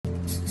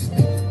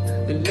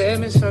Let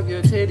me suck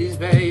your titties,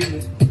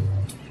 baby.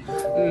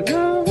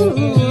 No.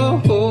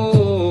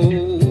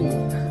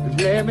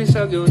 Let me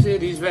suck your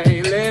titties,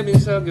 baby. Let me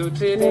suck your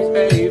titties,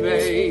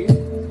 baby.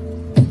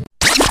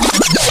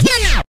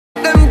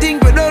 Them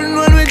think we don't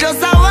know, we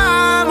just a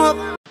warm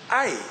up.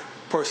 I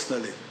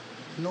personally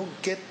no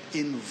get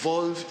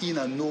involved in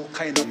a no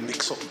kind of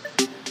mix-up.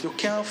 You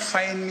can't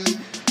find me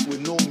with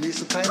no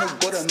mix kind of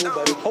God and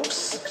nobody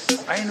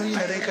house. I know you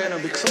know that kind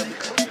of mix-up.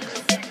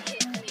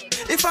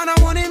 If I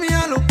don't want it, me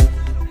a look.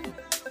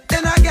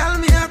 Then a girl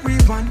me a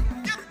creep on.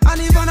 And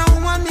if I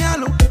don't want me a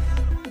look,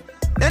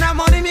 then a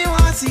money me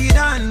want see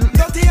done.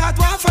 Dirty heart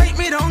want fight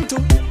me down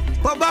too.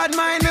 But bad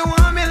mind me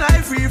want me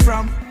life free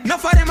from.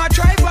 Enough of them a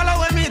try follow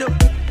what me do.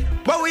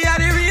 But we are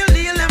the real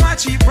deal, them a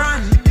cheap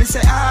brand. They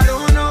say I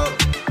don't know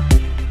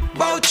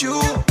about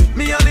you,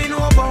 me only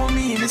know about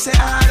me. They say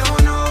I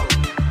don't know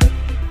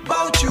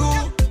about you.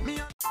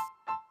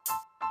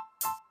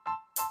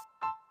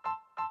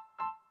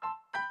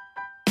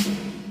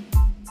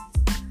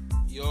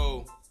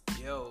 Yo.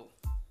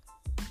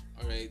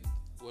 Alright,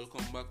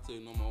 welcome back to the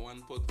number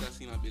one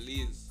podcast in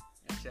Belize.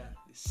 The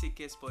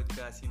sickest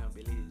podcast in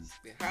Belize.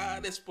 The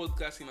hardest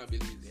podcast in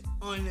Belize. The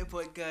only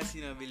podcast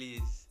in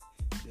Belize.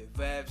 The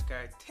Vibes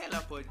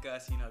Cartella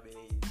podcast in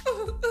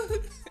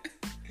Belize.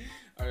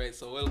 Alright,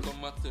 so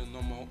welcome back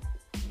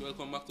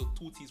to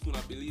 2 Teaspoons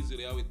of Belize.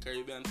 Today with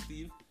Caribbean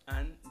Steve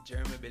and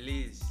Jeremy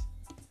Belize.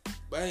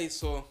 Bye,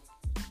 so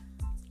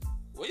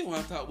what you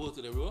want to talk about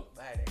today, bro?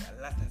 Bye, there are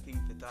a lot of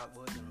things to talk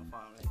about in the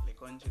farm. Like the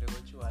country, they go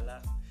through a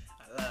lot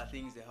of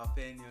things that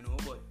happen, you know,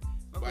 but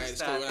by the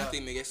story, I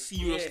think they get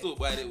serious stuff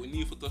by that we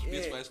need to touch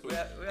base by the story.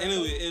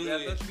 Anyway. We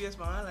have touch base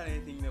on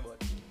anything there,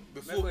 but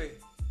before we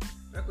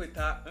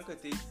tell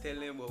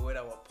them about what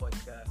our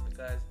podcast,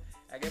 because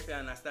I get to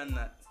understand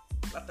that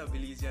a lot of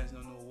Belizeans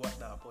don't know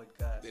what our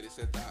podcast. They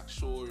say talk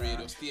show,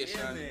 radio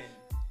station,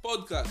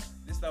 podcast.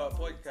 This is our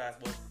podcast,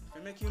 but if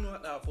we make you know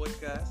what our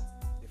podcast,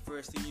 the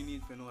first thing you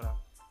need to know that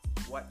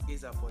what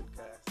is a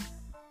podcast.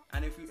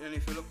 And if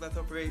you look that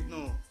up right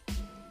now,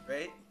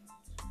 right?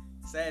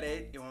 Side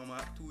it, you want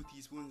 2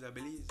 teaspoons of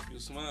Belize. You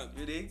smart.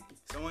 You dig?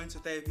 Someone to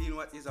type in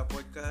what is a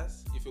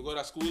podcast. If you go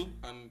to school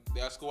and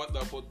they ask you what the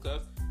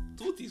podcast,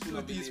 2 teaspoons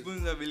of Belize. 2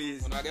 teaspoons of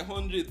Belize. When I get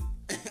 100,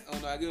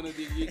 when I get on the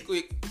degree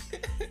quick.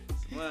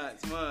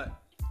 Smart.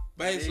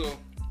 Bye, so,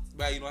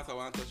 you know what I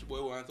want to touch,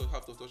 boy, have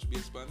to touch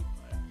base, man.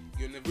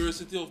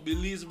 University of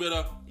Belize,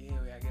 brother. Yeah,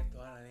 we are get to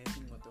all and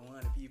anything, but the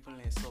one people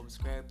and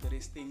subscribe to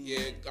this thing.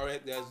 Yeah,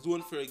 alright guys,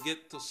 don't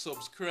forget to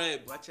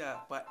subscribe. Watch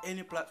out, for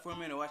any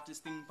platform and watch this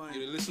thing, pan.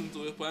 You listen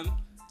to it, pan.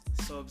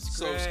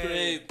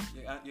 Subscribe.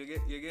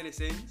 You get a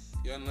sense?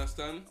 You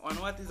understand? On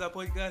what is a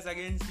podcast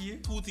again,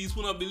 Steve? 2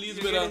 teaspoons of Belize,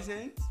 you brother. Get a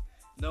sense?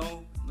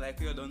 No, like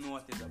you don't know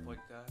what is a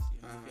podcast.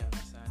 You know, if you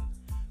understand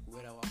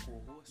where our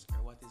co-host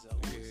or what is a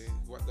host. Yeah,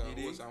 what the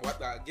host and what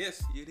the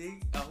guest. You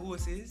think a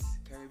host is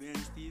Caribbean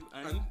Steve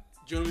and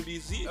Jeremy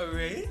BZ.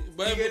 Alright.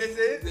 You get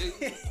a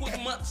sense? Put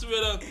mats,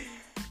 brother.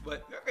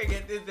 But we're going to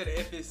get into the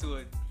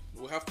episode.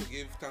 We have to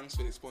give thanks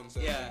for the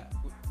sponsor. Yeah,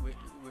 we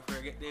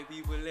forget the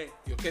people there.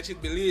 You catch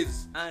it,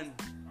 Belize. And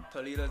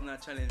Toledo's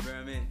not challenge,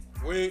 bro, man.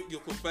 Where you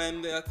can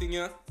find that thing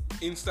here?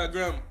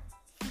 Instagram.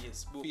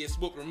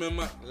 Facebook.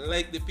 Remember,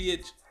 like the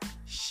page.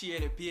 Share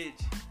the page.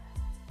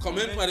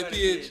 Comment for the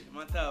page.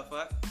 Matter of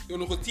fact. You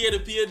know, tear the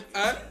page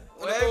and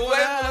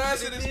why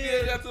see this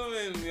page,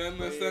 gentlemen? You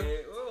understand?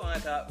 We want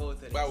to talk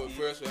about it. But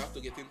first, we have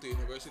to get into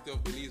University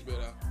of Belize,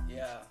 brother.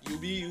 Yeah. You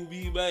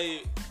be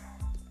by.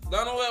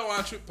 Don't know where I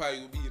want to trip by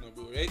you be, you know,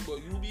 bro, right?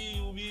 But you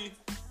be.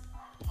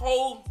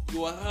 How you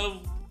will have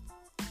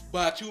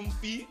bathroom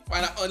fee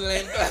on an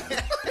online class?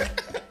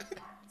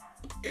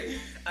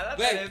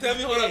 Like, tell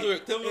me how that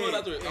work.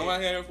 I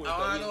want to hear your phone. I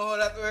want to know how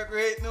that work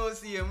right now,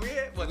 see him,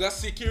 but you got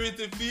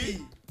security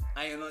fee.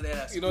 And you know that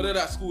at school. You know that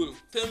at school.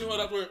 Tell me how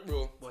that work,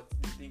 bro. But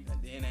the thing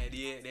at the end of the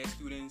day, their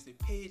students, they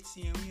pay it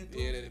same way too.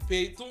 Yeah, they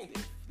pay it too.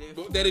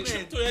 They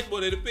trip to it,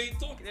 but they pay it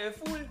too. They're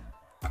full.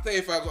 I tell you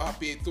if I go to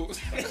pay it too.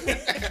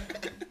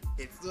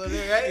 It's only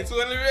right. It's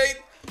only right.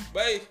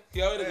 Bye.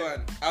 Here we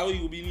go. How will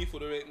you be need for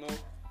the right now?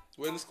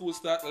 When the school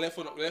start, left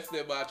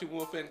their bathroom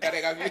open.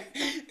 Hey,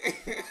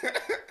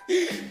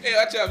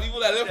 watch out. People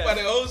that left by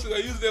the house will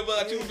use their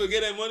bathroom to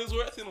get their money's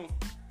worth, you know.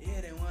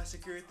 Yeah, they want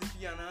security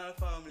fee and all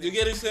family. You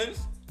get it sense?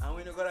 And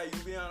when you go to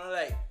UB and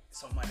like,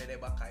 somebody they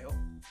back you.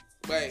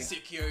 Bye.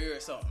 Secure you or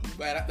something.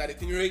 Bye, that the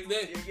thing right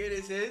there. You get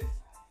it sense?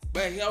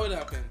 Bye, here what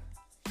happen?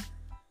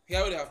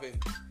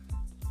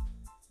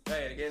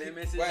 Bye, you get a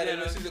message. Why the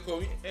message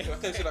coming?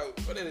 Attention out.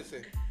 What did they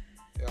say?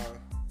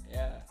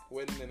 Yeah.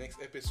 When the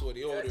next episode,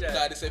 they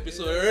record this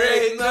episode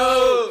right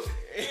now.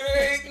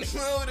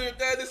 They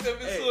record this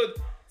episode.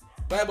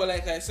 Bye, but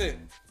like I said,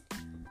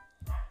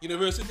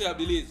 University of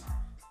Belize.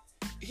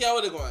 Here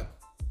what they going?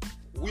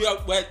 We are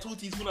by 2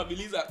 teaspoons of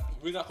Belize that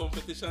bring a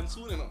competition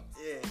soon, you know.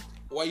 Yeah.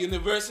 What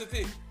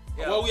university?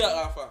 Yeah. What we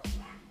are offer?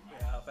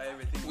 We are offer offer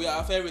everything. We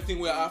offer everything.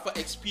 We offer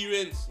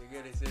experience. You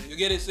get it, sense? You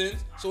get it,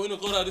 sense? So when you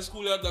go to the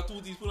school at the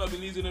 2 teaspoon of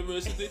Belize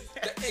University,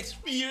 the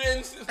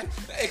experience,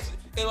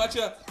 hey, watch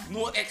out,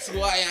 no X,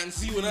 Y, and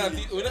Z. We're not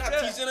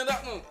teaching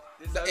that, no.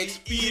 The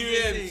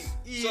experience.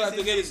 Easy So that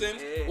you get it,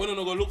 sense? yeah. When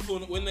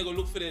they go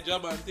look for their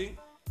job and thing,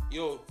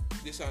 yo,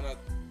 this and that.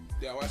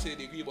 They want to say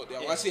degree, but they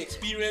want to say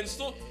experience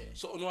too.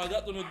 So no, I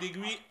got no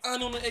degree and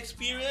no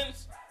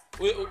experience.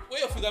 Where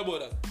you figure about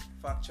that?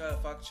 Factual.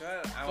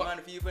 I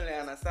want people to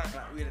understand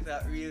that we're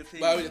that real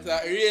thing. But it's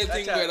a real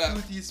thing, That's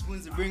brother. 2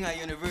 teaspoons to bring a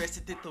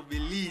university to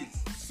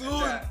Belize.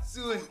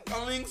 Soon.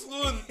 Coming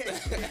soon. You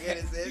get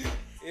it, sense?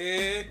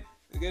 Yeah,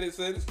 you get it,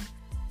 sense?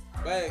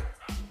 Bye.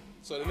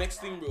 So the next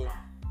thing, bro.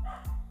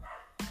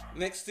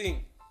 Next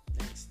thing.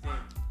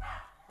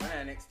 What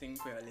are next thing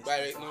for your list? By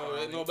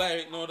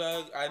right now,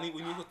 dog.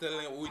 We need to tell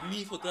them. We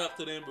need to talk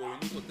to them, bro. We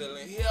need to tell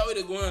them. Here where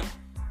they going.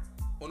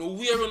 On the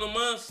wear on the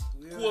mask.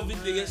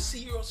 COVID, they get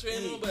serious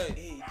right now, boy.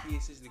 Hey,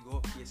 cases they go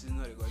up, cases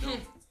no they go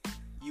down.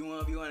 You want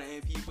to be one of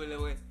them people that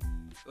way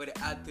they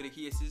add to the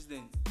cases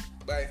then?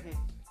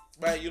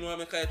 Bye. You know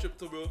I'm a trip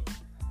to, bro.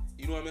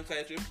 You know I'm a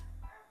trip.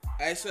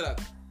 I said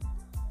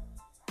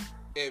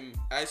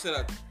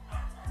that.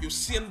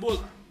 Usain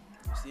Bolt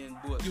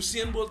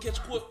catch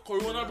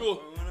corona, bro.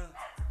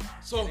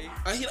 So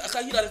I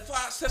can hear that the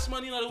fastest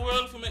man in the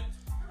world for me.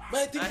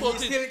 But think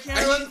about it.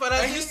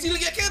 And he still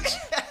get catch.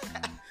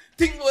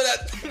 Think about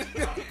that.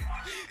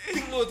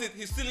 Think about it.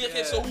 He still get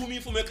catch. So who me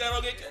for me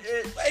cannot get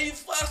catch? But he's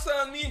faster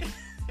than me.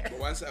 But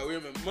once I wear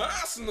my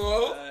mask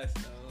now,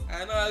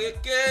 I know I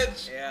get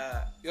catch.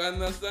 Yeah. You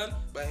understand?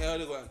 But here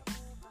they going.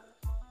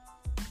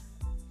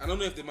 I don't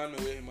know if the man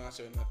may wear his mask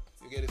or not.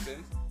 You get the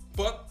sense?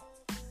 But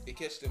he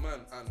catch the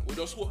man, and we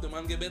just hope the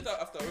man get better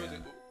afterwards.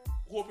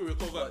 Hope he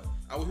recover,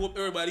 and we hope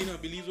everybody in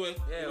Belize way.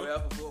 Yeah, we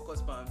have to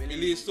focus on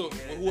Belize too.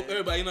 We hope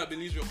everybody in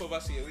Belize recover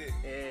see away.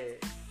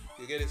 Yeah.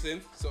 You get the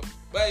sense? So,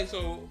 bye.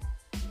 So,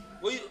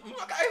 I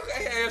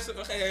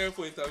can hear your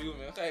point of view,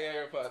 man. I can hear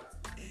your part.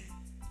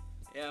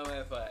 Yeah,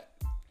 my part.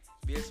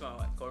 Based on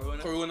what?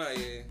 Corona,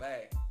 yeah.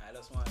 Bye. I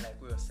just want,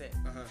 like we were saying,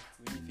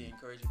 we need to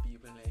encourage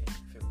people like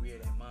to wear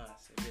their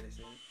masks. You get the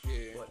sense?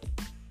 Yeah. But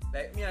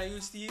like me and you,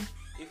 Steve,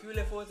 if you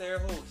left out of your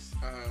house,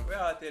 where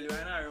I'll tell you,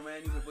 and I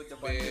remind you to put the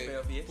panty for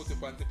your face. Put the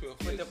panty for your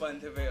face. Put the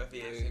panty for your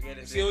face. You get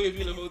the sense? See how you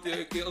feel about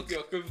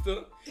your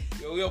crypto?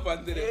 You wear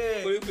panty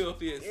there. Put it for your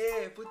face.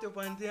 Yeah, put your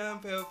panty on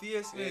for your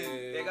face, man.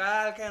 Yeah. They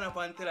got all kind of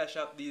panty that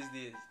shop these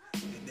days.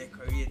 The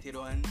decorated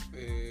one,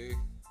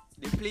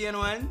 the plain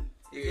one.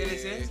 You get the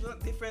sense?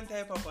 Look, different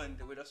type of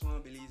panty. We just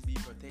want Belize be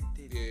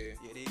protected. Yeah.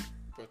 You dig?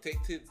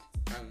 Protected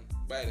and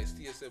by the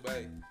stay say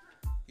by.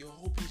 You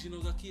hope you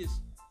know the case.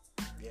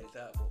 We had to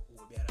talk about who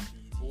be at a PG.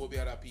 Who be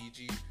at a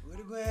PG? Where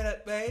they going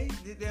at, boy?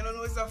 They don't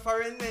know it's a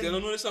foreign then. They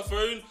don't know it's a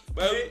foreign.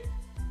 But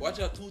watch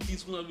out, 2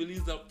 teaspoons of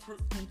Belize, 2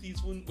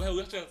 teaspoons. Well,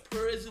 watch out,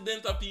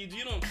 president of PG,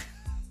 you know.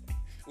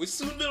 We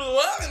soon be the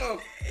world, you know.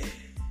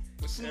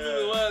 We soon be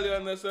the world, you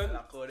understand?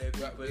 I call them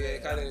people. Yeah,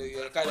 kind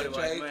of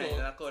try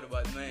it. I call the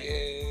bad man.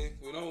 Yeah,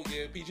 we know,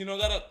 PG no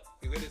got that.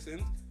 You get the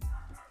sense?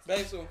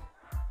 Right, so.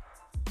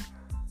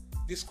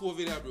 This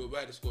COVID,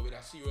 bro, this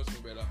COVID, serious,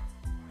 my brother.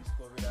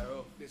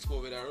 This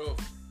COVID rough.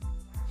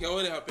 Here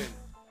what happened?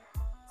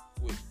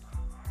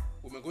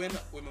 We're going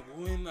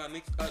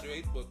next ad,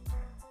 right? But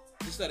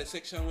this is the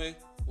section where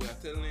we are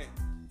telling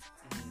them,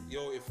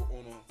 yo, if we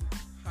don't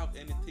have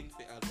anything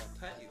for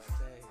advertise.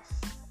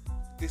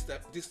 This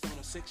down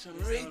the section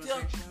right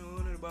here.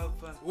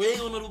 We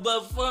gonna do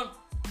bad fun.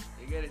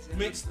 You get it?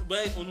 Mixed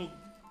by on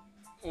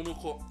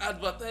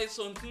advertise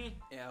something.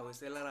 Yeah, we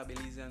sell a lot of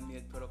Belizean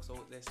made products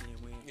out there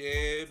same way.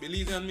 Yeah,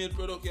 Belizean made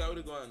product, yeah, how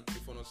they going?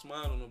 If you're not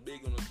small, or not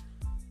big, or not.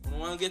 You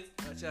want to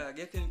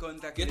get in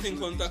contact with the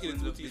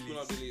 2 teaspoon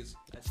of Belize.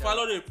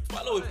 Follow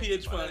the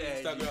page on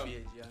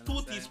Instagram.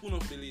 2 teaspoon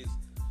of Belize.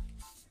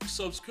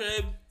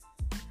 Subscribe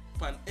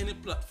on any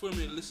platform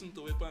you listen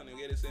to it on, you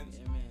get the sense?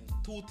 Yeah, man.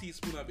 2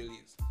 teaspoon of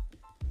Belize.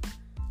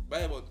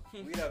 Bye, bud.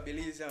 We love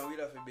Belizean, we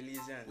love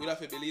Belizean. We love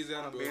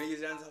Belizean, bro.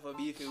 Belizeans have a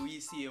beef we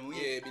see him.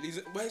 Yeah,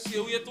 Belizean. Why see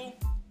you here too?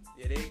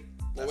 Yeah,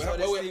 that's how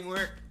this thing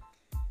work.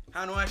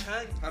 Hand wash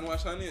hand. Hand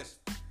wash hand, yes.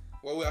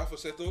 What we have to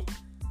set up,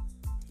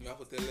 we have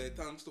to tell the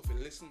thanks to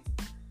listen.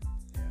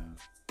 Yeah.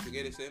 You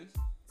get the sense?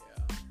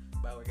 Yeah.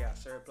 But we got a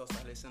surplus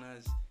of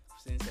listeners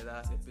since the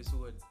last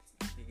episode.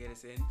 You get the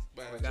sense?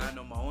 We got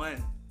number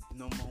one.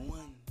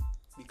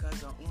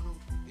 Because of Uno.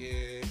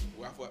 Yeah.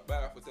 We have to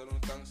tell them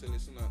thanks to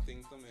listen and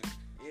things to me.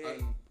 Yeah.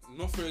 And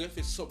not forget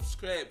to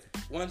subscribe.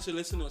 Once you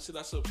listen, you see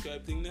that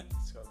subscribe thing there.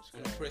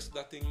 Subscribe. And press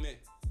that thing there.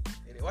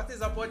 What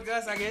is a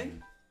podcast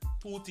again?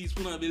 2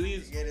 teaspoons of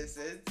Belize. You get the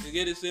sense? You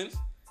get the sense?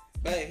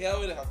 But here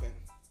will it happen.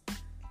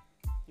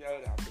 Here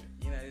will it happen.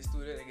 You know, the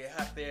studio they get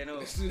hot there, you know.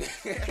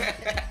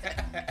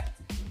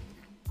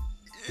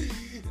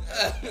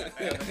 I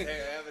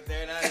have a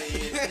turn on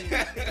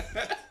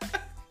the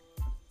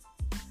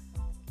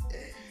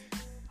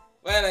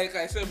Well, like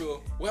I said,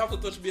 bro, we have to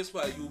touch base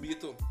for UB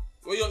too.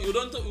 Well, you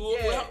don't talk,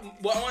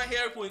 but I want to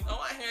hear your point. I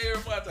want to hear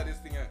your part of this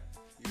thing.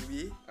 You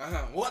be?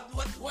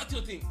 What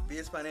you think?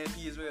 Based on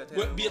MPs where you're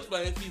telling What based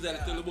on fees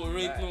that I tell about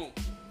right now?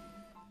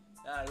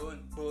 Nah,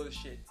 don't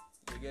bullshit.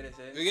 You get it,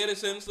 sense? You get a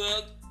sense,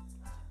 dog?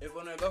 If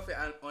you go for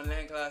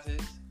online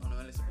classes, you're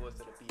only supposed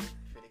to pay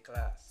for the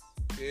class.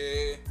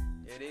 Yeah.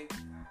 You dig?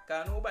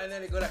 Because nobody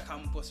really go to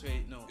campus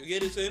right now. You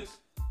get a sense?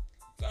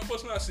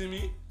 Campus not see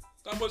me.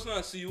 Campus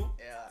not see you.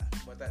 Yeah,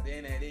 but at the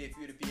end of the day, if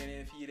you pay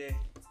an fee there,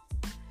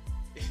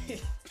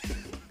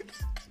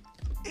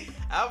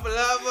 I'm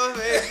laughing,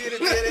 man. If you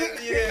pay an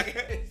fee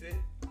there.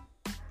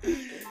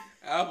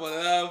 I'm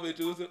laughing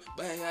too.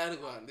 But I gotta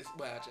go on this.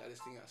 But this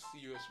thing is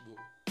serious, bro.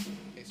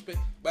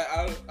 But I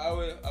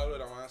would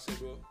want to say,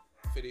 bro,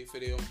 for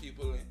the young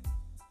people,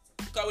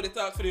 because we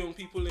talk for the young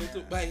people,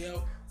 too. But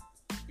yo,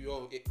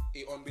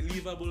 it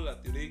unbelievable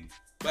that today.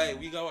 But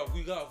we got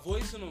a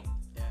voice, you know.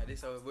 Yeah,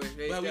 this our voice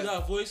right. But we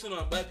got a voice, you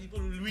know. But people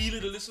really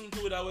listen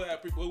to it. That way,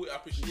 we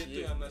appreciate it.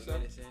 You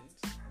understand?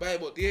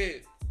 But yeah,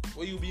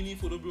 what you been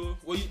for, bro?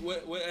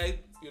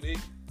 You dig?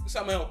 This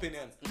is my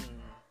opinion.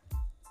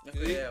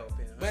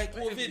 By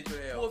COVID,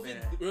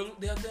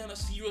 they are doing a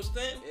serious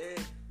time.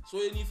 Yeah. So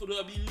you need to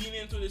be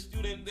lenient to the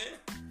student there.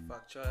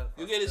 Factual.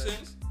 You get the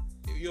sense?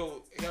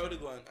 Yo, how they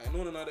going? I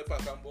know another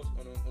part campus.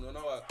 I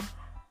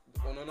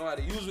don't know how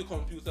they use the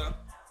computer.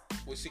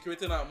 With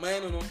security in our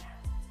mind, you know.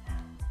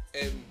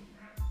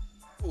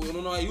 We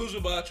don't know how to use the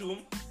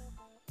bathroom.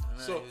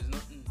 So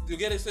you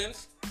get the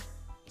sense?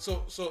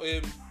 So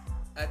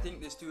I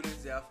think the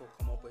students they have to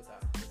come up with a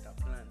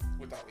plan.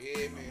 With a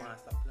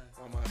master plan.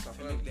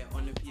 To make them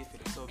only pay for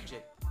the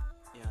subject.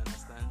 You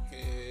understand?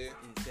 Yeah.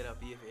 Instead of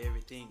pay for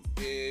everything.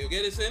 Yeah, you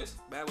get the sense?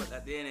 But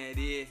at the end of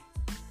the day,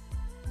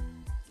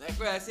 like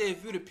what I say,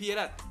 if you pay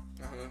that,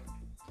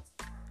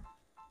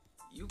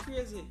 you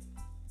crazy.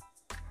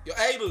 You're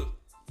idle.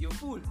 You're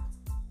fool.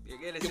 You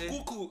get the sense?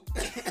 You're cuckoo.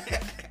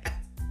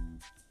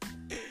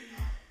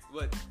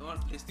 But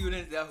the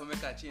students they have to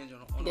make a change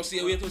on. But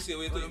see, wait.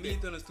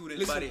 Meet on the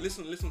student body.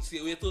 Listen.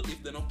 See, wait.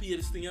 If they don't pay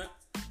this thing,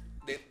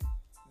 they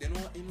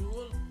don't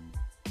enroll.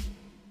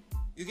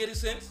 You get the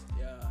sense?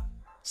 Yeah.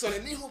 So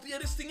they need to pay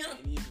this thing,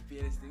 They need to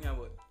pay this thing,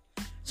 but.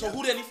 So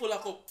who they need to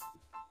lock up?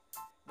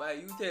 But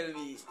you tell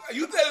me.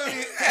 You tell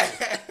me.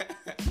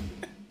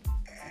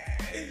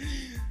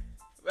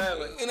 Well,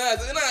 We're not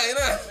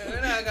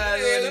gonna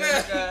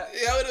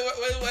yeah,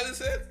 what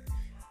is it?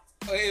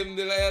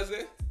 The liar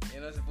say?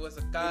 You're not supposed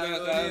to call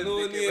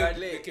no name.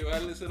 They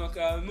can't listen to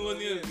call no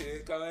name.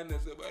 Come on,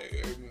 say, but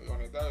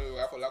we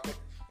have to lock up.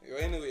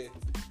 Anyway.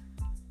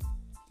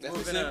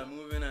 Moving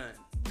on.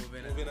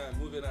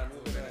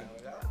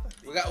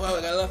 We got a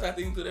lot of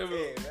things to them, bro.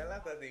 Yeah, we got a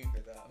lot of things to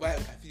talk. But I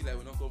feel like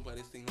we're not going for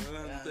this thing a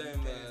long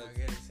time, man. I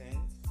get it,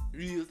 sense.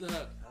 Real talk.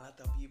 A lot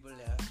of people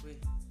there, I swear.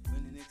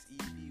 When the next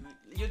EP,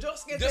 you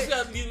just get Just it.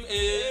 got him,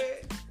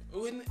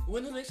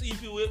 when the next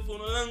EP wait for a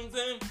long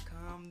time.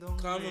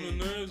 Calm on the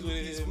nerves with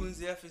him. Spoons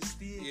they have to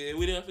stay. Yeah,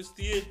 we have to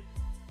stay.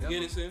 You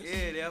get it, sense?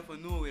 Yeah, they have to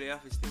know where they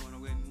have to stay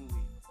when we're going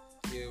nowhere.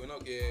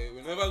 Yeah,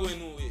 we're never going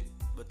nowhere.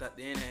 But at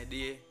the end of the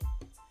day,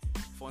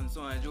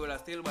 Fonso and Joel are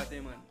still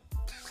batting, man.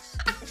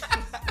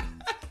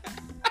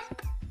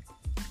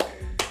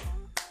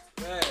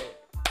 Right.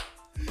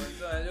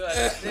 Fonso and Joel,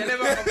 they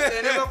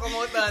never come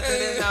out and say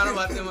they're not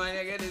batting, man.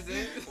 You get it,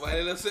 Why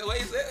you say?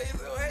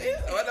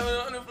 What am I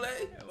on the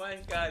play?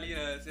 One call, you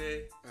know,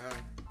 say,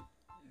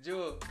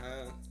 Joe,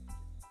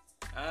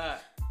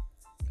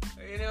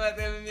 you never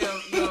tell me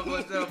no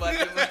Fonso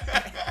batting, man.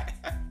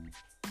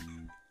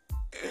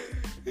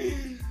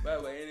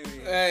 But anyway.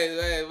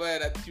 Right,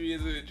 that's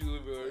crazy with you,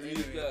 bro.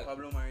 Really Anyway,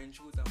 Pablo Marin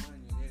shooter, man,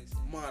 you get it.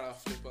 Man, a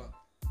flipper.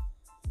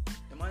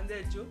 The man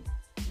dead, Joe.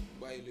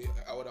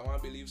 I would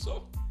want to believe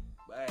so.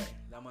 Bye.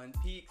 The man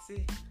peaks,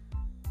 eh?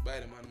 By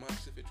the man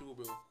massive for true,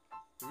 bro.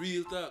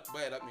 Real talk.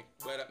 By that me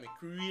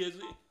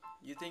crazy.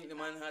 You think the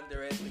man had the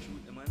right to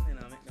shoot the man and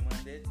I make the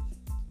man dead?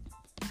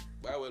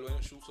 But well, when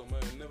you shoot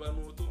someone, you never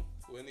know too.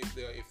 When if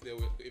they are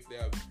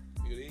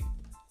really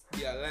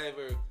they are alive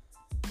or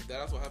if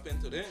that's what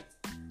happened to them.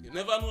 You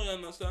never know, you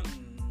understand?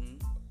 Mm-hmm.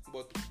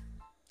 But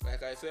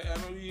like I said, I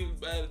know real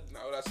bad.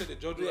 I would have said the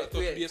judge would have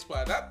touched base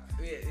for that.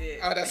 Wait.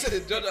 I would have said the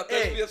judge would have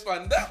touched base for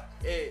that.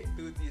 Hey,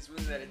 2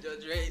 teaspoons of the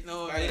judge right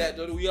now. Like that,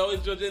 judge, we always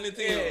judge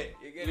anything.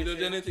 Yeah, We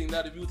judge anything.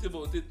 That's the beauty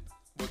about it.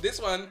 But this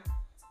one,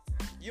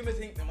 you may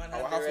think the man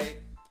had the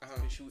right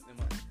to shoot the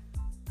man.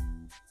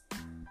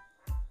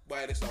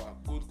 Why this is a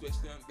good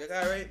question.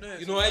 Because right now,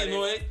 You know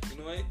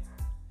why?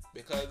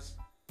 Because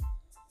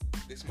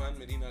this man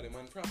Medina the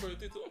man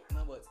property too.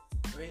 No, but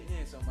right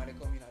now somebody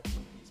come in at 2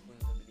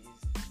 teaspoons of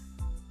Belize.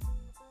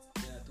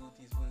 There are 2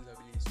 teaspoons of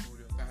Belize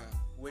studio.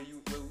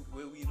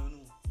 Where we don't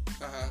know.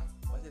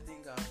 What do you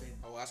think happened?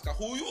 I will ask her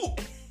who you?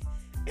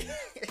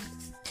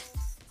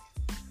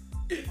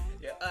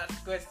 You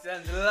ask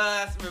questions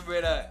last, my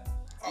brother.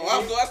 I will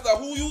have to ask her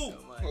who you?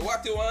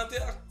 What you want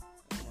here?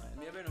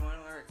 Maybe the man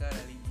want to record a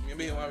lead.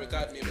 Maybe you want to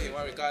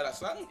record a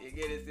song. You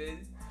get it,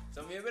 sense?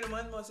 So maybe the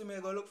man must say,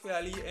 go look for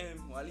a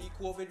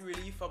COVID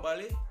relief for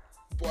Bali.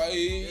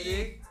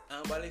 Boy.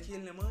 And Bali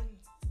kill the man.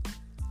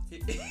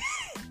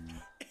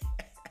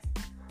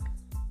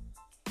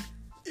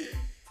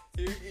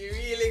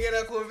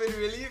 get a COVID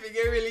relief, you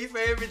get relief for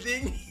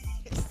everything.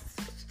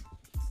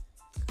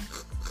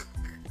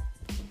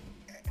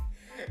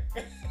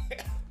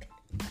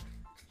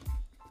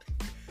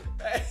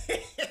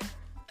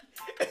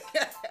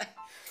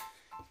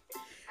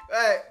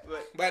 Right,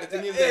 but the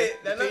thing is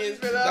that's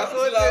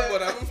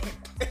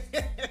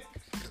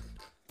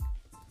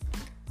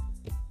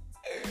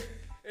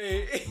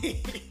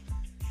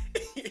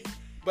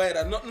but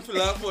there's nothing to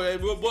laugh for,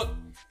 bro. But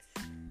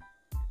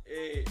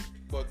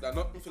there's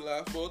nothing to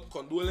laugh about.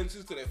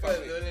 Condolences to the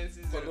family.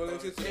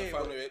 Condolences to the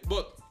family, right?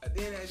 But at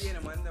the end of the day,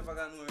 the man never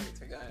gonna know it.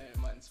 The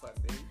man's spot,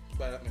 eh?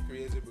 But that's me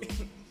crazy, bro.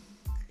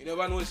 You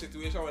never know the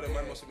situation where the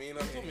man must be in,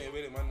 and so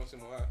maybe the man must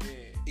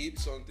eat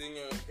something.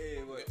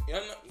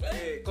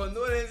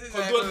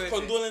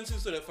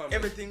 Condolences to the family.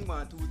 Everything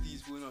but 2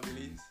 teaspoons of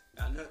Belize.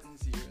 And nothing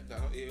serious.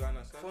 You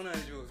understand? Fun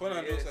and joke. Fun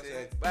and jokes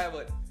aside.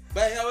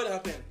 But how would it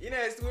happen? You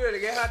know, it's weird to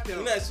get hot, you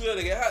know. It's weird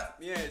to get hot.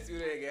 Yeah, it's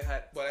weird to get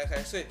hot. But like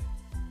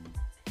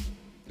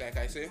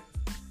I say,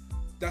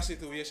 that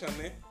situation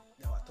there.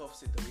 That was a tough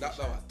situation. That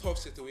was a tough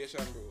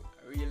situation, bro.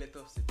 A really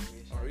tough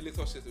situation. A really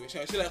tough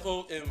situation. You see like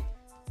how the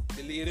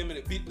lady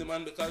me beat the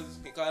man because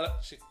he called her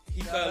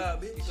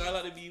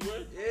the B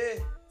word. Yeah.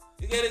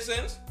 You get the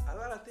sense? A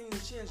lot of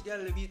things change.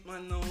 Girl the beat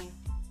man now.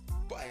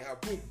 But I have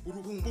boom,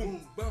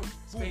 bam,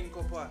 Spain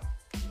copper.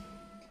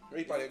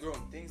 Right by the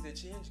ground. Things they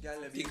change.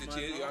 Girl the beat Things man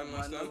change. You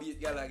understand? Man no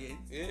beat girl again.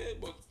 Yeah,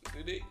 but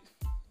they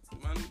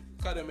man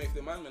can't make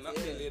the man not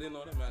the lady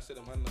know them. I said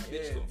the man not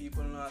bitch though.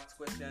 People not ask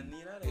question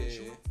neither. They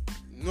show.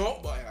 No,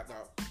 boy, I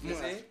got you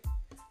say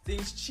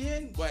things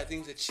change. Boy,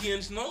 things have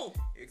changed now.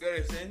 You got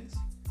a sense?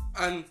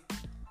 And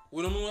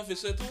we don't know if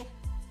it's settled.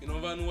 You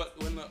never know what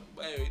when by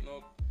right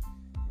now.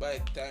 By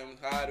time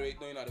hard right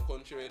now in the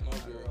country right now,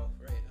 bro. Rough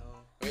right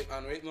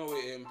now. Right now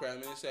with Prime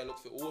Minister look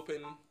for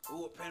open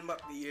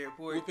back the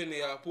airport. Open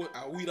the airport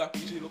and we the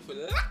PG look for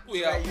lock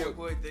we airport.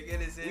 airport. They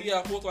get it. We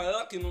airport are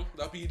lock, you know,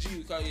 the PG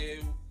because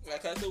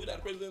like I said with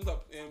that president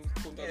of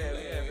Punta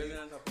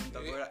president of Punta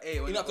Gorda. Hey,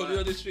 when you not to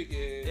the district,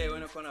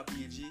 when you come to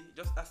PG,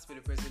 just ask for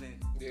the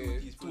president. 2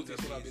 teaspoons of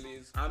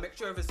Belize. And make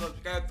sure if you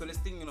subscribe to this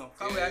thing, you know.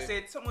 Because I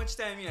said so much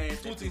time in here.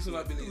 2 teaspoons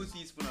of Belize. 2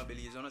 teaspoons of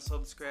Belize. You want to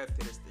subscribe to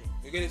this thing.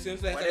 You get it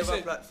sense like whatever I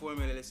said.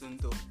 Platform you listen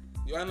to.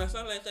 You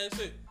understand like I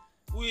said?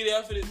 We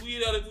there for it.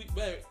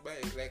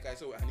 Like I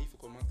said, I need to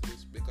come back to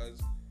this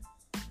because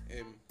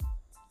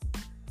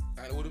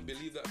I wouldn't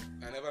believe that.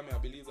 I never may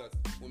believe that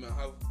women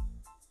have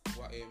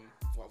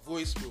what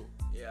voice, bro.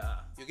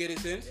 Yeah. You get it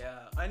sense?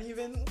 Yeah. And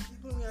even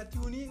people may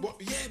tune in. But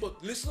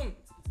listen.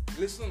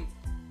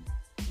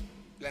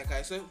 Like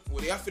I said,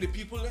 we there for the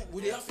people.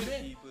 We there for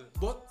them.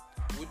 But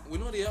we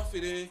not there for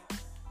the.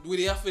 We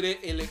there for the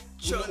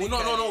electronic.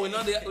 No. We're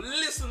not there.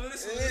 Listen.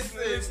 Listen.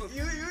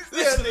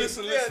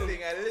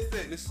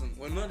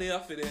 We're not there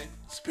for the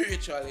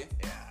spiritually,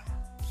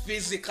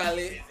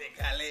 physically,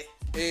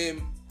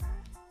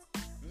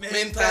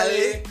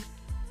 mentally,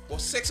 or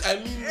sex. I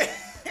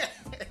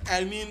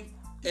mean,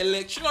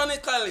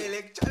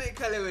 electronically.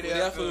 We're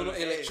there for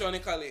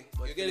electronically.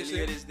 You get it?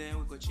 Ladies, then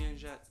we could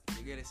change that.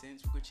 You get a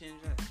sense? We could change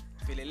that.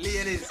 For the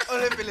ladies,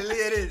 only for the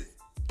ladies.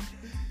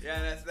 You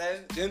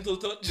understand? Gentle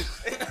touch.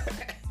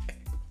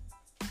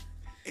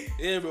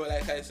 Yeah, bro.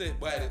 Like I said,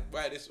 why?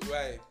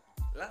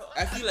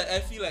 I feel like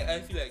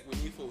we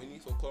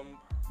need to come.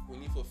 We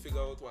need to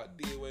figure out what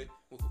day where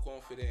we could come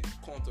for them,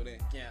 come to them.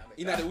 Yeah.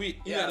 In the week.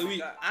 I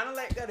don't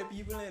like that the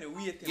people in the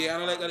wait. Yeah, I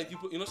don't like that the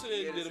people. You know,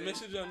 say the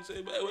message and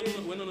say,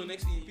 when on the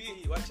next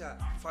EP. Watch out.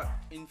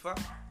 In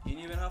fact, you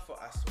don't even have to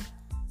ask.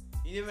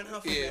 You don't even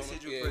have to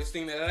message your this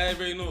thing that I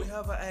library know. We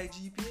have an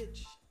IG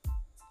page.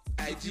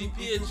 If you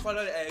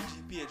follow the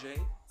IG page,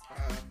 right?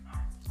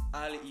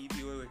 All the EP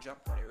where we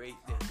drop that right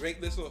there. Rate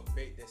this up.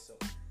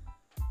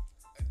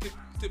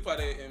 Tip of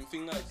the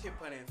fingers.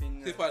 Tip of the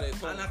fingers. Tip of the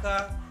tongue. And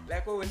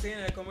like what we're saying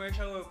in the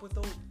commercial, we put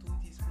out 2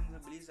 teaspoons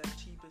of Belize, the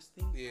cheapest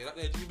thing. Yeah,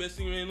 that's the cheapest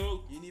thing right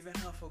now. You even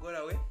have to go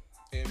that way.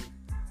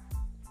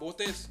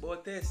 Botes.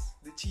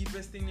 The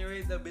cheapest thing there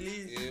is the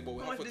Belize. Yeah, but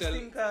we have to this tell.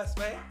 thing cost,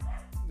 right?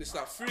 This is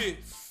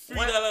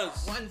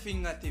 $3. One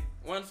fingertip.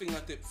 $3.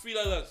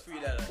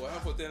 $3. But I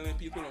have to tell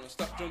people to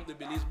stop jump the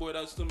Belize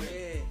borders to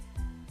me.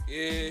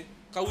 Yeah.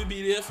 Cause we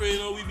be there for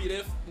we be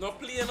there not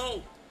play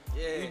now.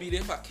 Yeah. We be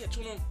there for catch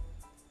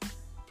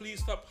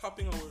Please stop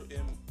hopping our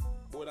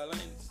border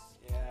lines.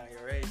 Yeah,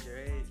 you're right.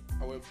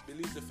 Our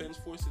Belize Defense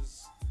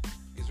Forces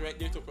is right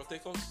there to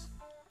protect us.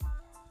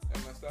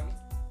 Understand?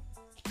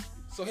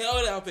 So here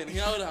would happen. I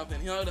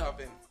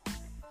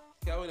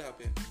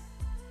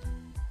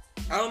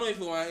don't know if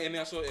we want to end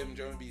also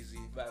German BZ.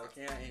 But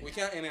we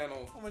can't end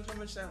now. How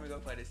much time we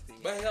got for this thing?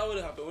 But here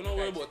would happen. We're not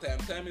worried about time.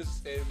 Time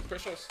is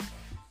precious.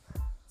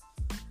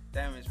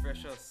 Time is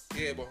precious.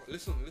 Yeah, but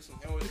listen.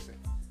 Here what listen.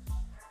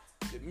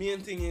 The main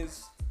thing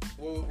is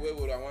where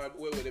would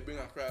they bring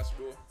across,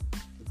 bro?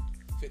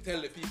 If you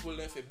tell the people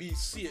then to be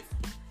safe.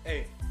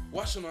 Hey,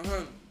 wash on your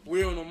hand.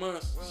 Wear on a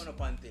mask. Wear on a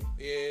panty.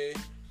 Yeah.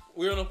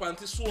 Wear on a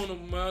panty. Sew on a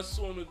mask.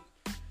 You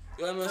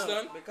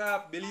understand? No,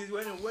 because Belize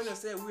when you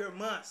say wear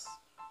mask,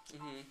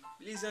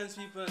 Belizeans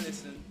people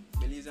listen.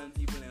 Belizean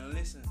people don't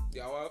listen.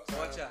 Yeah, well, So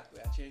watch out. We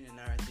are changing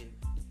the narrative.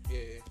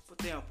 Yeah. Put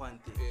them on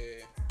panty.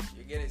 Yeah.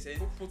 You get it, say?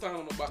 Put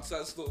on the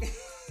backside too.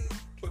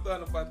 Put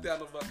on the panty on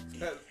the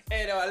backside.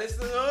 Hey, now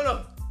listen,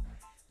 no.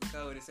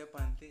 Because they say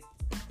panty.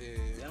 Yeah.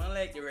 They don't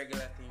like the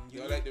regular thing. You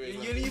don't like the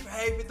regular You need to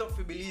hype it up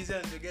for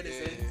Belizeans, you get it,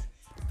 Yeah. sense?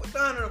 Put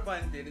on the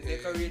panty, the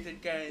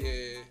decorated kind.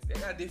 Yeah. They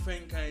got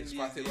different kinds. It's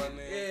party one.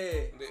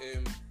 Yeah.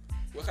 The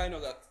what kind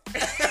of that?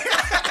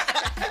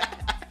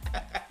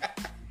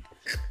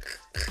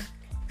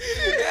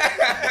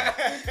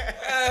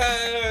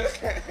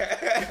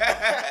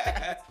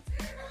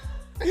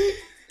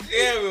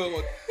 Yeah, bro.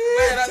 Man,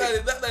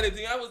 that's the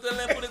thing. I was telling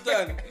them put it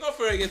on. Not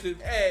forget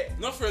it. Hey.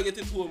 Not forget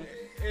it home.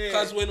 Hey.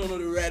 Cause when on the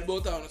red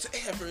boat town, I say,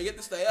 hey, I forget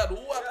this time.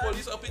 What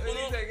police are picking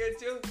Police up? I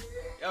get you.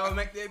 You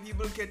make the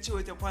people catch you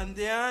with your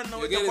panty on. No,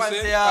 You with get your it,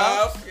 panty say?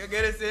 off. Half. You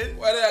get it, sin?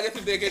 Why did I get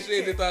to take it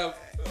straight the time?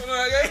 You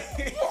know again?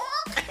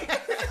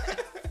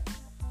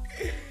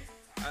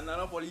 And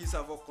now police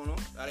have you know,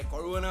 the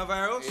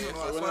coronavirus. Yeah, you know,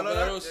 swallow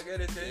that, coronavirus. you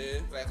get it,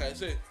 sin? Yeah, like I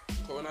said,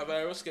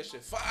 coronavirus catch the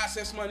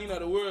fastest man in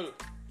the world.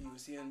 You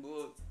seeing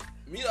both.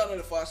 Me don't know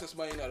the fastest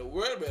man in the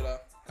world, brother.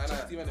 And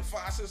not even the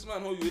fastest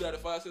man. How you are the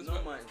fastest No,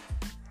 man? man.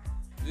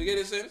 You get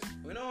it, sense?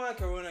 We don't want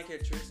corona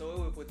catch you, so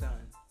what we put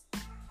on?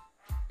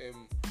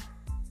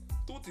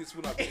 2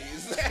 teaspoons of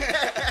please.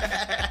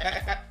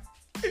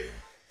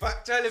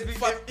 Factually,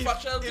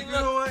 Factual if thing, you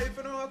man. don't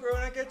want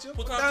corona catch you,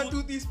 Put put on on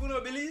two- 2 teaspoons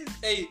of Belize.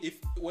 Hey, if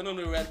when on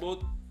the red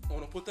boat, I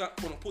wanna put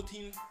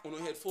in on a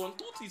headphone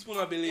 2 teaspoons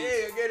of Belize.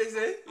 Hey, you get it,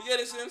 say? You get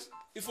it, sense?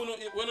 If when I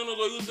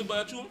go use the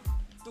bathroom,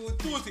 2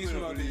 teaspoons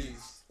of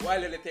Belize.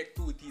 While they take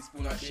 2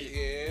 teaspoons of shit.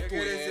 Yeah, You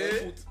get it,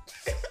 say?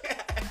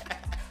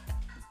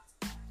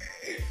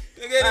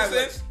 You get it,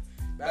 sense?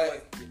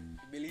 By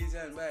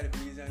Belizean, by the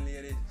Belizean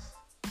ladies.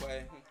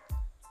 Why?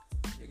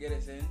 You get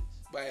it, sense?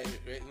 By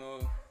right now,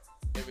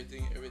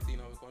 everything in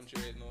our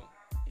country right now.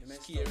 You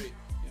messed Scary. up.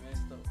 You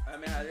messed up. I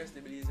mean, I address the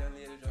Belizean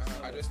ladies just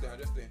now. I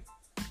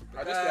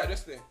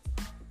just there.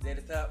 They're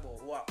the talk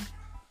about WAP.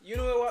 You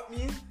know what WAP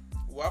mean?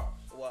 WAP.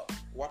 WAP.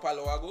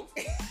 Wapaloago.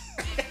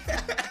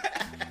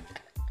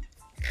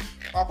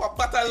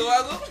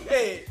 Wapapataloago.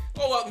 Hey.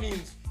 Oh, what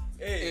means?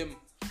 Hey.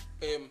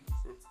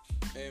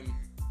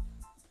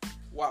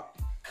 WAP.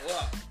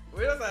 WAP.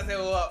 We don't say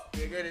WAP.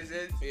 You get it,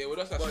 sense? Yeah, we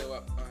just say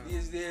WAP.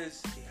 These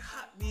days, they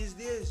hot these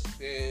days.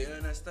 Yeah. You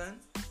understand?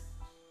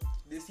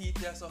 This heat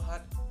here so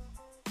hot,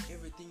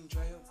 everything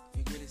dry up.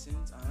 You get it,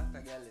 sense? And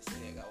that girl is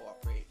saying they got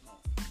WAP right now.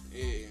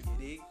 Yeah. You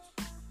dig?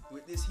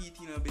 With this heat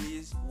in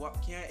Belize,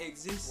 WAP can't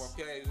exist. WAP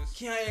can't exist.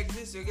 Can't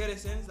exist, you get a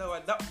sense that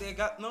what duck they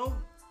got now.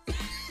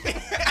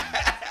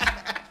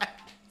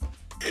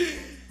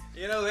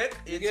 You know what?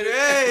 It's get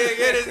dry, it? you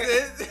get a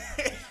sense.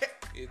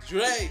 It's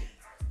dry.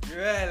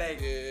 Dry like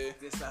Yeah.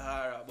 the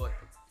Sahara, but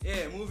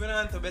yeah, moving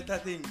on to better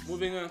things.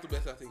 Moving on to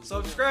better things.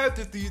 Subscribe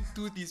to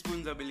 2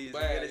 teaspoons of Belize.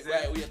 Wait. Wait.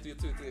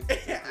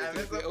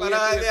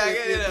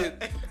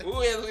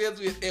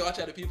 Hey, watch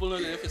out, the people know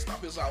that if you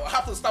stop it, so I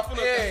have to stop it.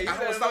 Yeah, I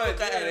have to stop it.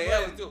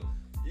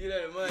 You know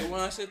the man. You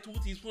want to say 2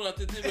 teaspoons at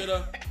the table,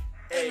 brother?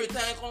 Every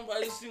time I come by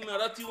this thing, now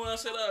that you want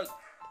to say that.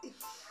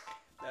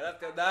 Now that's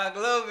the dark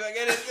love, you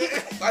get it?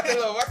 What the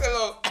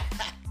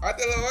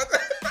love?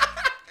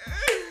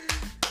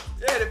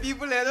 Yeah, the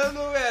people they don't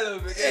know where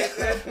love, you get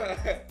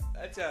it?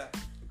 That's it.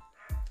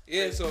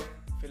 Yeah, so.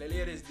 For the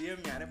ladies,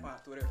 DM me on the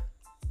Twitter.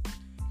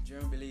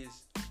 Jeremy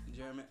Belize,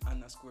 Jeremy _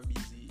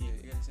 BZ. You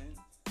get it saying?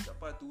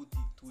 Drop a 2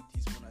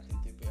 teaspoons at the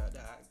tip of your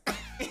dog.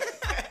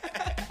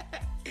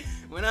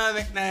 We're not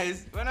make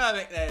nice, but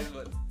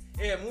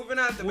yeah, moving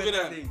on to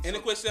better things. Any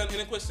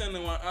question they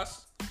want to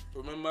ask?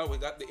 Remember, we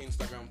got the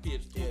Instagram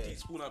page, 2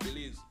 teaspoons of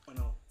Belize. Oh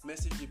no,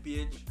 message the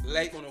page.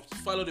 Like,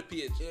 follow the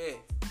page. Yeah.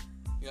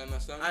 You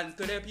understand? And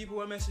to the people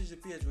who message the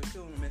page, we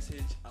still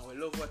message and we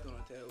love what we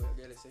tell we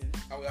get it saying.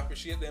 And we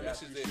appreciate their We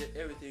message there. appreciate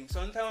everything.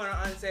 Sometimes we don't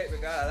answer it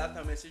because a lot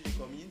of messages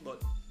come in,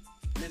 but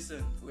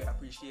listen, we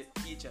appreciate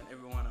each and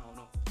every one of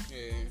them.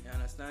 Yeah. You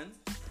understand?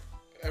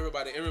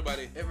 Everybody.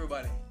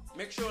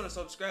 Make sure to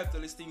subscribe to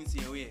this thing in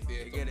the way.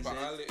 Yeah, You get it but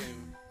saying? all the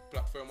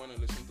platform want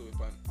to listen to it,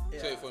 man. Yeah.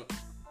 So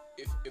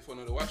if you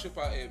want to watch it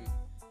on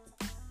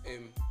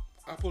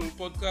Apple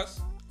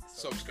Podcast,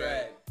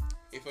 subscribe.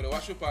 If you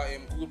watch it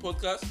on Google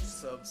Podcast,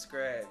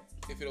 Subscribe.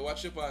 if you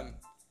watch it on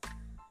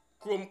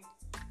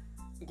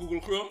Google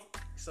Chrome,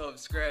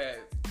 Subscribe.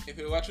 if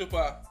you watch it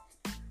on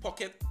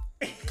Pocket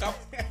Card,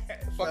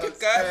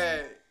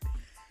 Subscribe.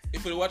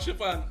 if you watch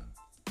it on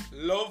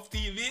Love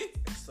TV,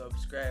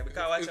 Subscribe.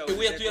 Because watch out.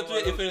 wait.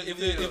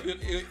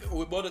 If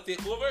we about to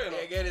take over, you know.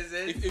 You get it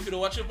saying? If you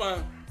watch it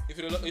on, if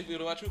you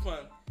watch it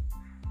on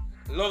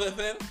Love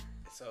FM,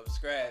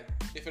 Subscribe.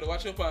 if you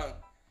watch it on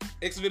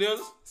X videos,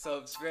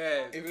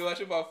 Subscribe. if you watch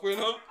it on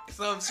Pornhub,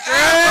 Subscribe.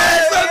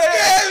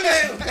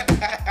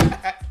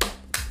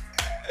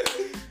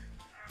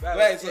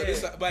 Right, so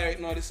this right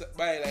now,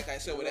 like I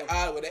said, with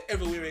the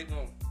everywhere right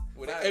now.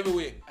 With the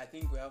everywhere. I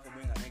think we have to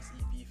bring our next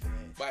EP for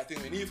that. But I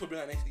think we need to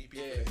bring an next EP.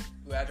 Yeah.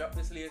 We'll drop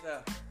this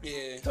later.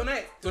 Yeah.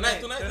 Tonight.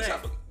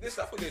 This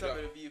stuff for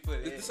the people.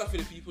 This stuff for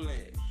the people.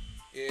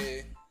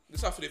 Yeah. This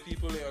stuff for the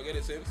people. You get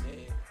the sense?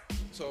 Yeah.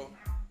 So,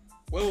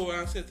 what we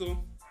want to say to,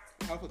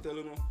 I have to tell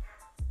you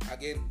now.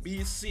 Again,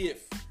 be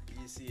safe.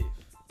 Be safe.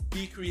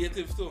 Be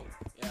creative too.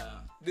 Yeah.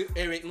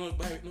 Eric, no,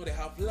 they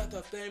have a lot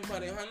of time for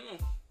their hand now.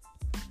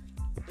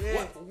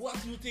 Yeah.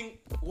 What do you think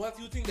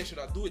they should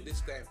have do it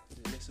this time?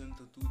 Listen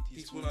to 2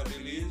 teaspoons of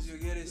Belize. You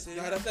get it?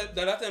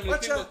 That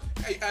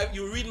time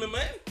you read my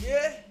mind?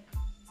 Yeah.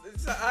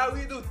 That's how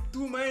we do.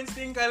 2 minds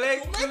think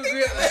alike.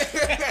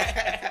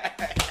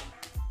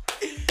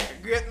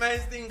 Great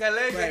minds think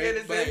alike. You get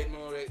it? Buy it.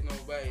 No,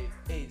 buy it.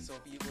 Hey, so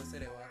people say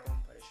they want to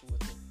come for the show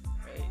too.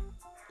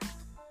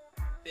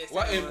 Right?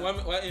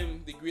 What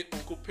the great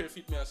Uncle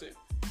Perfect me I say?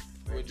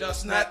 We're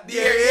just not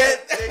there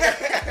yet.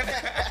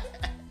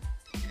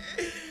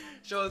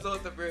 Shout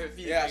out to Perfect.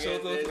 Yeah,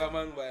 shout out to that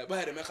man.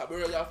 Buy they make a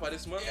burger for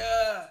this man.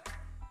 Yeah.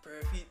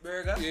 Perfect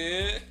burger.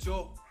 Yeah.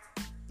 Joe.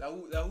 That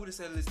who they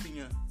sell this thing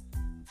here?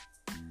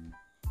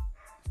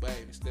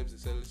 Buy Miss Debs to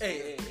sell this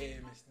thing. Hey,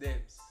 Miss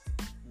Debs.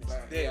 Miss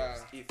Debs. Yeah.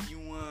 If you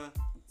want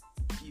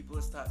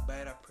people start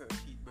buying a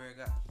Perfect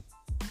burger,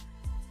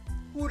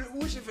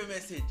 who should for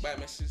message? Buy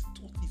message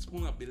 2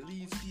 teaspoons of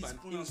Belize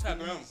on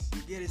Instagram.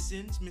 You get it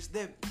since Miss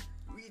Deb.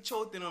 Reach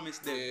out to Miss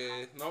Deb.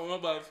 Yeah, no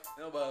above.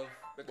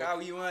 Because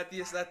we want to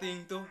taste that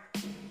thing too.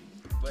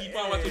 But keep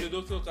on watching the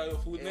doctor because your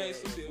food nice.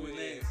 Food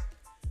nice.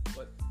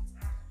 But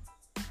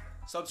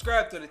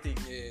subscribe to the thing.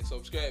 Yeah,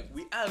 subscribe.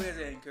 We always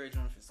encourage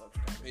them to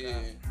subscribe. Yeah.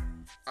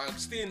 And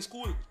stay in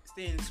school.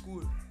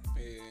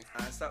 Yeah.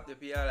 And stop the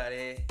PR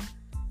there.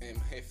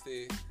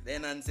 Hefty. The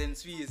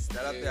nonsense fees.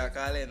 That's what I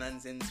call it,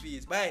 nonsense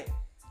fees. Bye.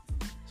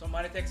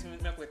 Somebody text me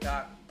make we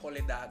talk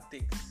polydog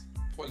things.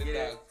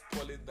 Polydog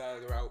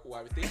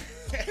what we think.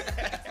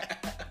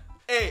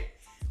 Hey,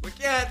 we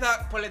can't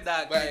talk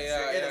polydog things.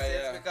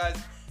 Yeah. Because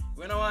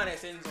we don't want to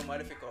send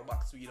somebody to come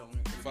back sweet on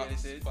me.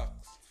 Facts.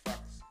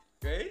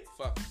 Right?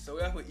 Facts. So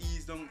we have to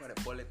ease down for the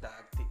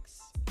polydog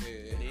things.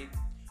 Yeah.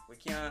 We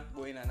can't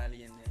go in and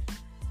alien there.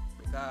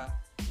 Because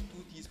 2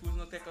 teaspoons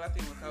not take a lot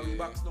because we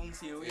box down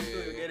here.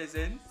 You get the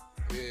sense?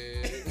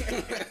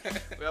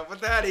 Yeah. We have to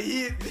try the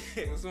heat.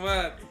 That's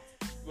mad.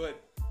 But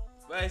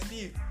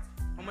Steve,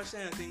 how much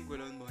time you think we're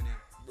done, Bonnie?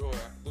 Bro,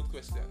 good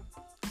question.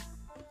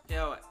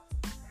 Yeah, what?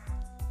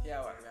 We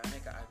are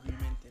make an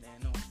agreement in there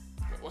now.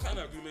 What kind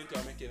of agreement you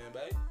are making then,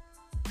 boy?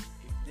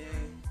 If they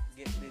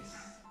get this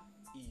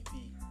EP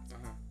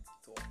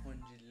to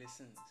 100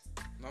 listens.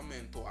 No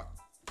man, to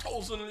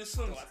 1,000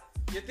 listens.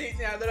 You think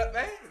they are that,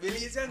 right?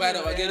 Belize and They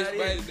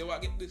will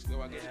get this. They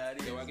will get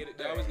it.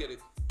 They always get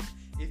it.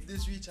 If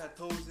this reach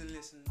 1,000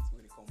 listens,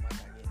 we'll come back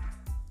again.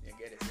 You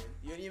get it?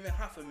 You don't even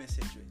have a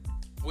message with.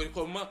 Will it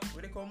come back?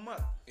 Will it come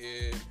back?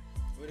 Yeah.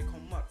 Will it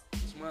come back?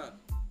 Smart.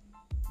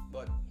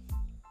 But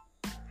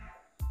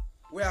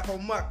we are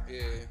come back.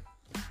 Yeah.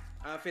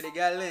 And for the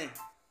girl then,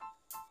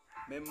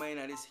 remember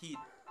in this heat,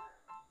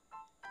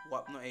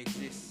 WAP not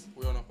exist.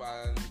 We on a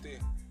party.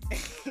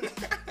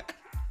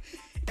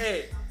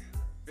 Hey,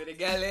 for the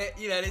girl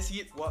in this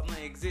heat, WAP not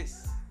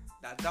exist.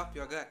 That dap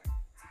you got.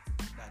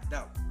 That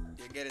dap.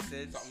 You get it,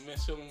 said? That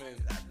measurement.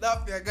 That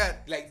dap you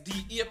got. Like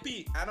DAP.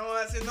 I don't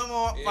want to say no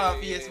more for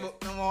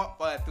Facebook, no more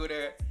for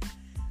Twitter,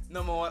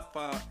 no more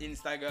for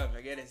Instagram.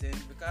 You get it,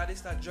 sense? Because this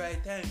is a dry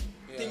time.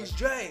 Yeah. Things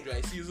dry.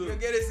 Dry season. You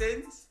get it,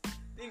 sense?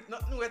 Think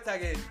nothing wet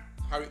again.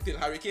 Till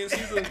hurricane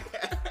season.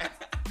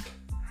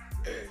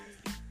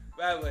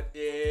 But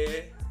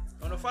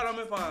wanna follow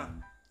me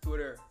on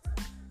Twitter,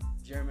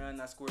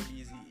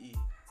 Jeremy_BZE.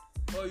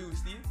 How you,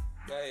 Steve?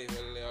 Yeah,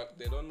 well,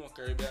 they don't know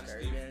Caribbean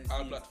Steve.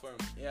 All platform.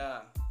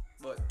 Yeah,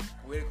 but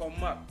we'll come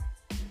back.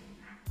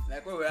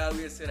 Like what we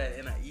always say that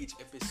in each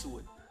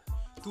episode,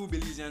 2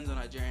 Belizeans on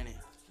a journey.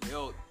 We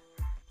out.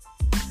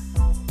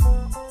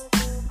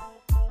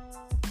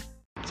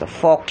 So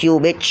fuck you,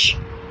 bitch.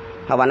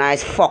 Have a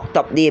nice fucked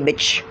up day,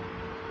 bitch.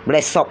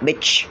 Bless up,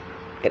 bitch.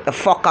 Get the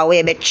fuck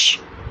away, bitch.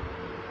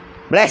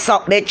 Bless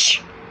up,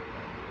 bitch.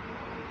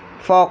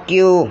 Fuck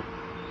you.